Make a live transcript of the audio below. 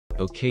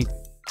Okay,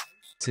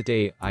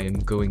 today I am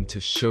going to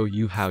show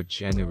you how to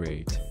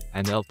generate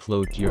and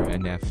upload your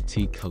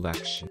NFT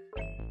collection.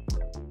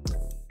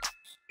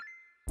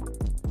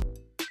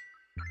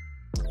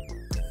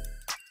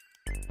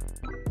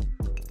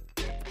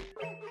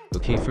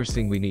 Okay, first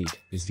thing we need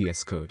is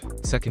VS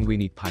Code. Second, we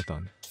need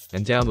Python.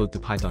 And download the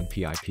Python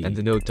pip and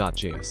the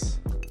node.js.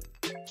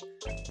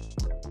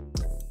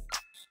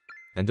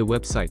 And the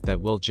website that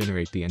will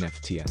generate the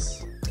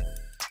NFTs.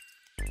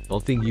 All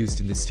thing used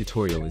in this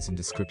tutorial is in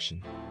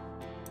description.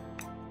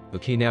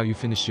 Okay, now you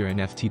finished your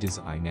NFT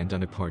design and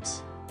done it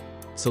parts.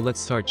 So let's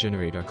start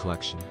generate our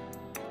collection.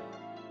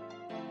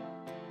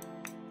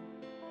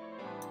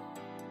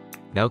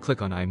 Now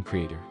click on I am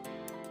creator.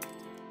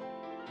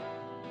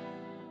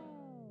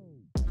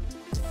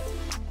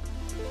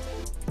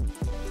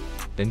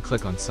 Then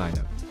click on sign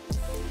up.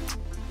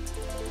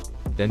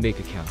 Then make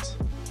account.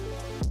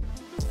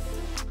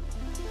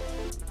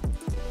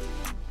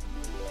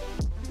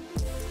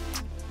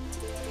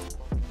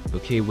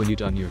 Okay, when you're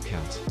done your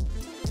account,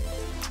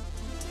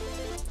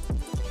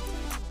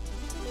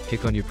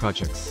 click on your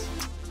projects.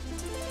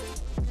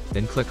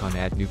 Then click on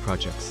add new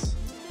projects.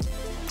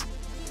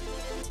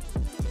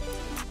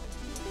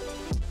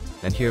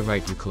 And here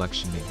write your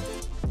collection name.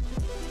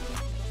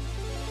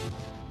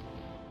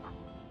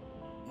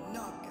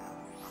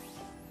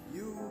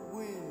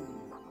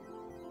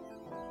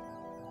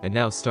 And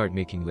now start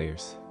making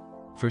layers.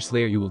 First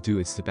layer you will do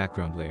is the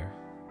background layer.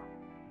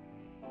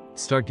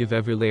 Start give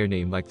every layer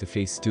name like the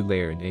face do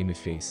layer and aim at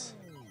face.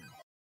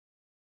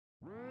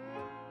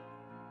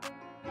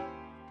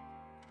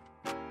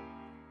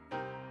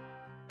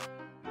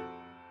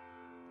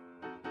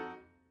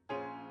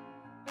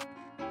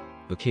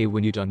 Okay,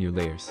 when you're done your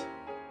layers.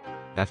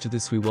 After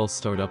this we will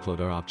start upload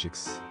our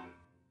objects.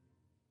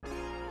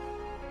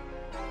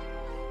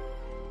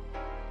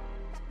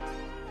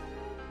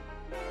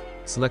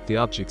 Select the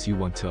objects you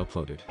want to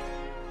upload it.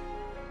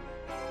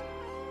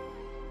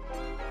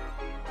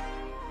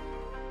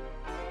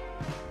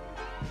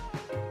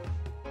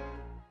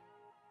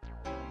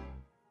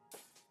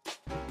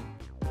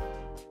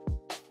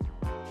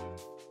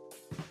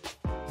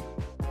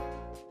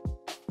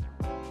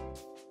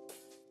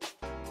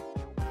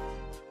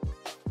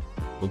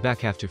 We'll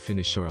back after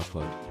finish our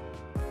upload.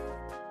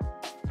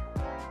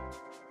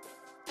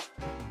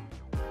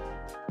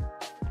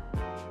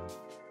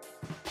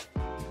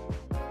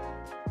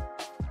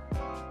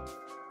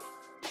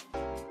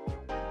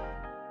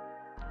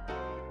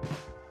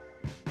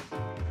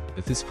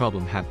 If this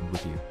problem happened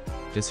with you,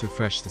 just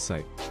refresh the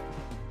site.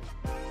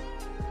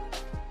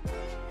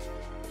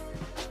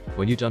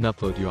 When you're done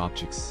upload your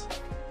objects,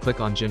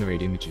 click on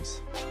generate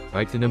images.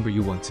 Write the number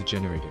you want to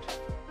generate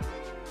it.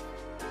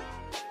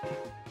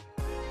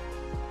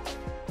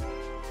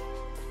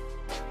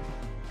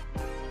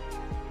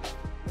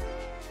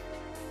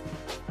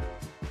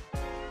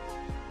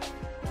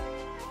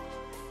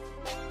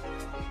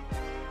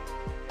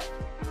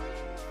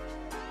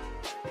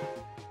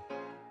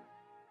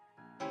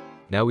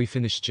 Now we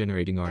finished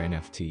generating our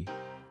NFT.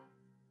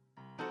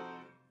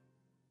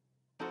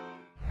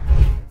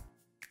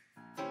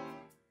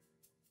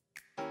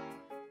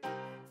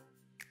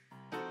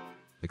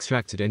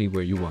 Extract it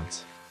anywhere you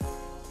want.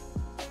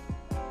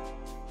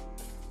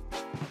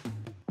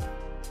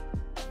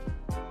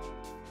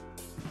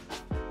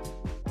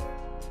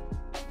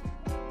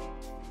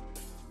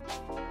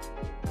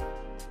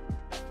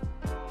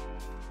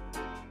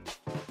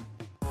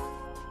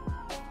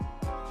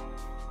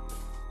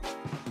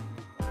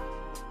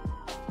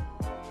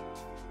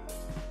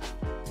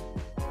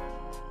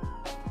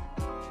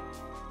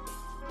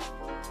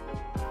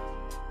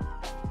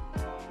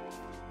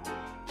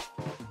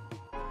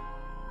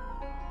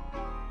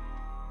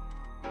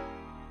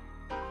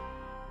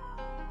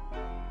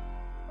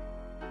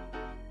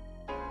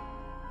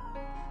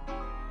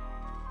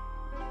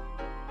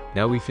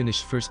 Now we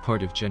finished first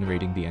part of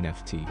generating the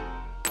NFT.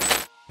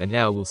 And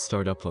now we'll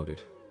start upload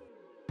it.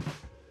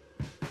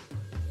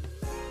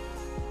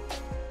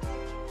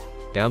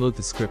 Download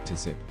the script as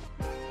zip.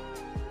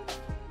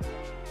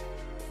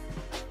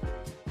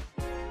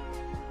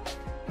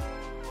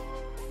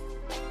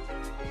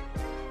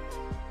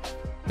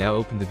 Now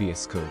open the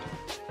VS Code.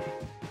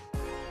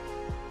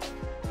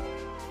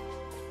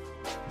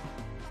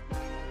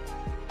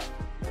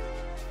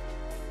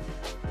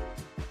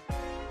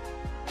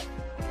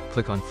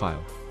 Click on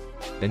File.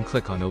 Then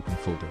click on Open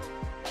Folder.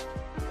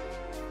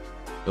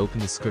 Open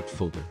the script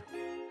folder.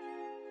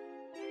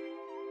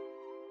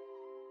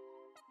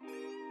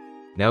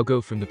 Now go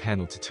from the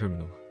panel to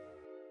Terminal.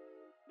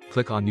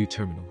 Click on New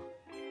Terminal.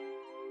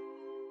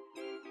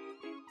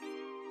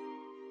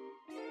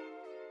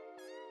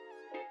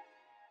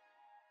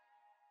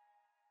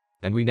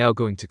 And we now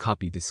going to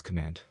copy this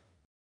command.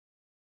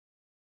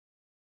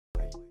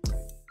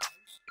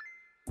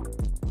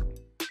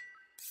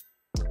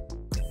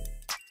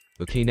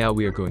 Okay, now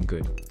we are going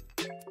good.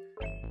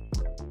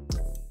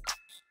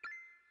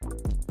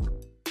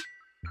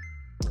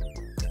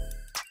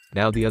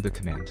 Now the other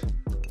command.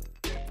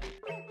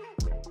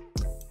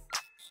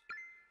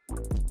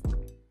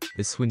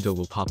 This window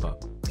will pop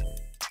up.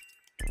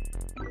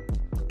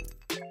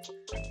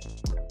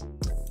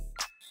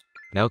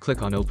 Now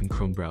click on Open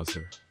Chrome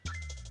browser.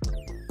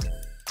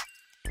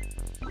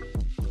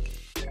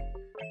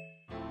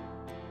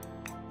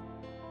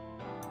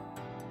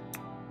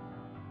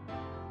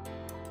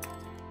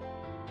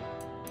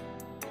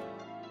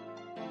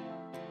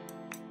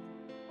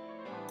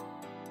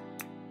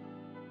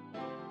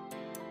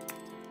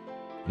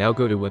 Now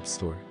go to Web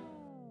Store.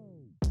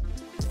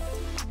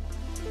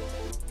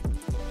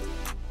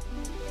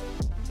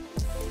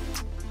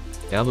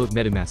 Download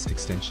MetaMask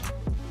extension.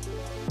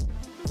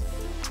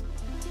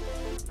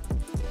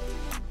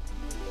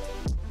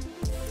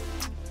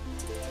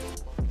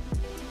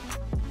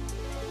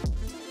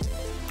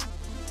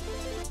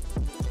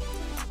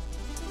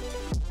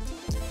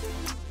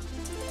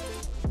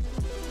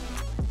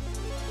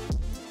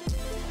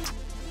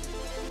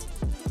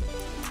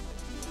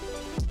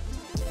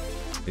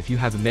 If you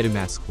have a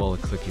MetaMask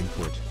wallet, click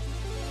Import.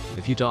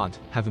 If you don't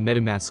have a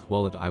MetaMask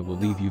wallet, I will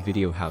leave you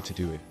video how to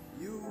do it.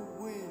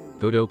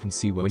 Go to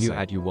OpenSea when you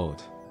add your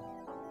wallet.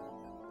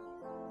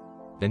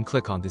 Then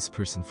click on this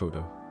person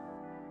photo.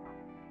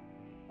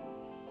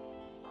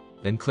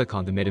 Then click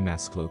on the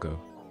MetaMask logo.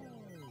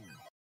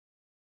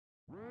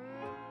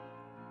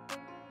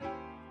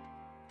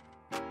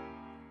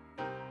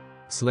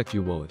 Select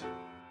your wallet.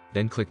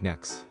 Then click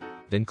Next.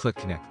 Then click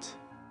Connect.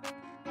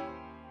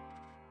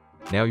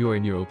 Now you are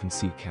in your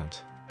OpenSea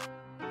account.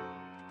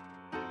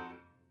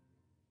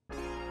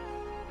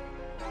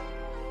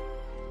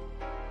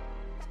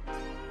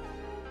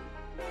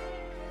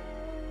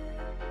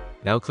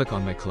 Now click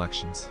on My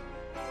Collections.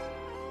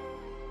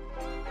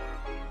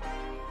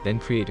 Then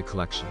create a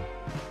collection.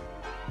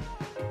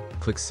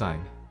 Click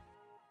Sign.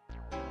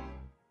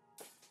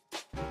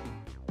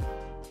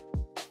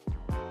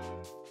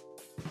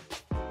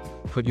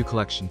 Put your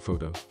collection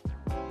photo.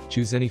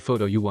 Choose any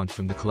photo you want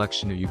from the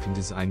collection, or you can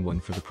design one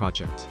for the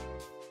project.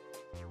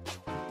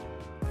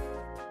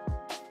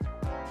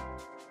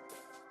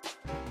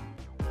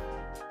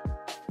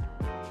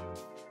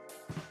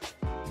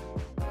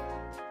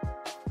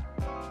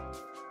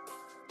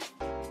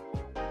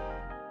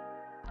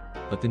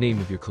 Put the name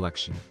of your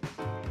collection.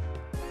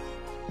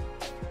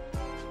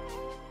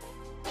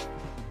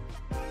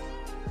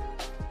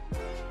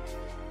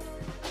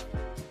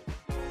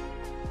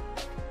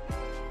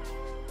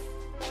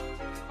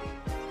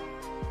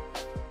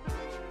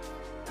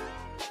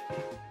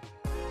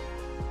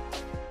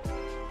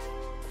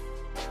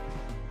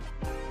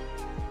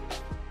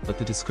 Put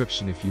the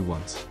description if you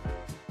want.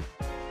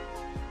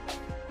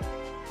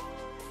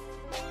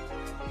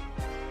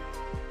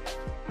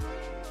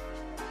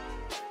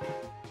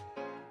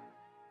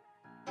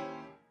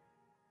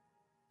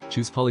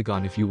 Choose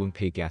polygon if you won't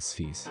pay gas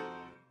fees.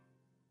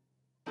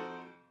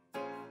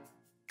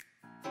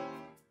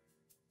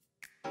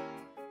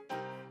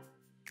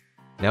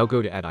 Now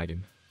go to Add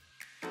Item.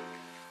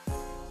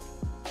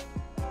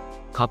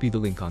 Copy the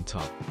link on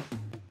top.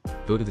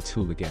 Go to the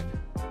tool again.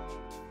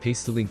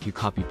 Paste the link you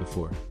copied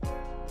before.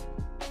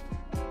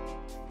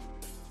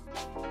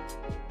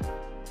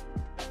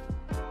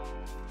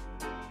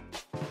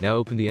 Now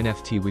open the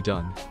NFT we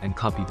done, and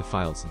copy the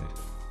files in it.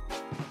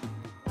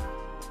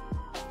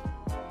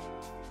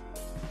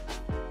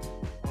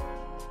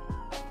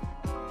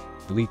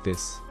 Delete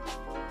this,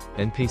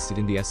 then paste it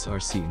in the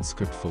src in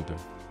script folder.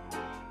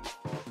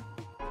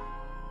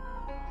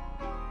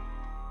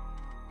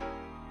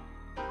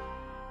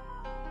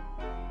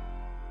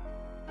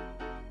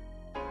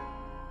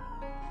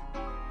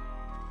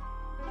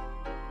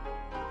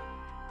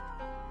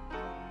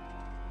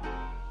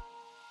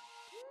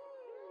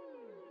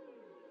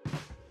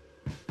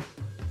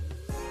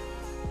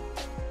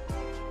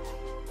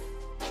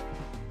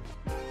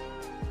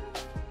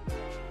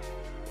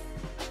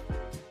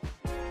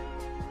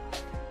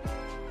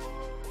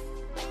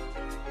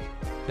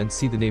 Then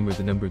see the name or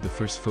the number of the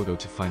first photo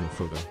to final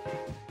photo.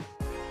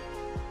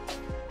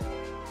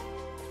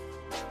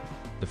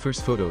 The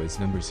first photo is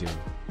number 0.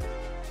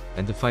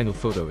 And the final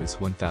photo is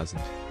 1000.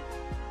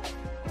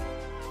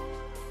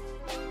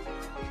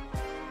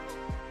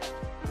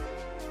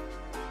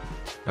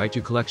 Write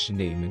your collection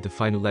name and the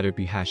final letter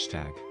be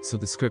hashtag, so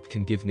the script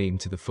can give name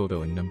to the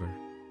photo and number.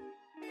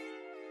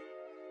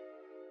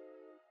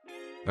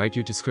 Write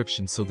your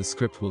description so the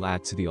script will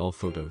add to the all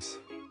photos.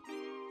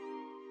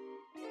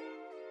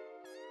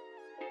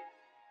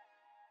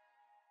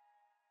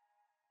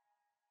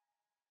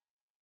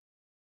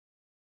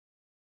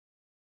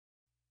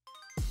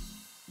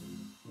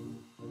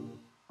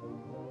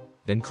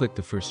 Then click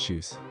the first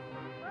choose.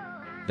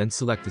 Then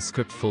select the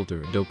script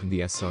folder and open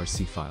the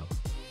src file.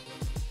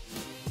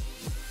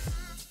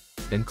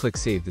 Then click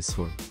Save this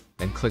form,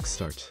 and click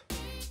Start.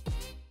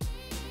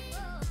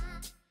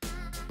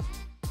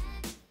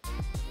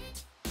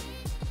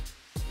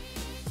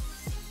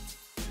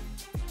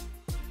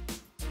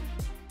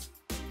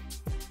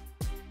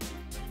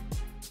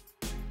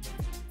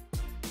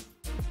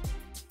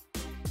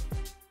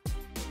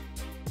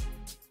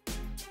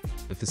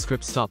 If the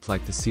script stopped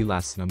like the see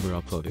last number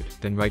uploaded,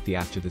 then write the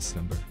after this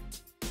number.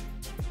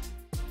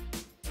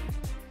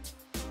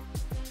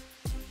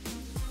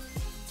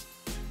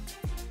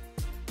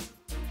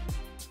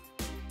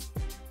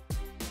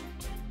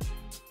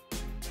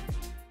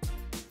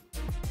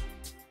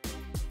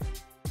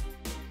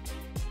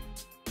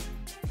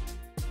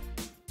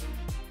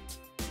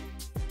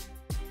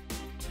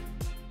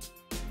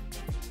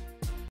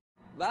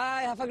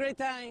 Bye, have a great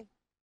time.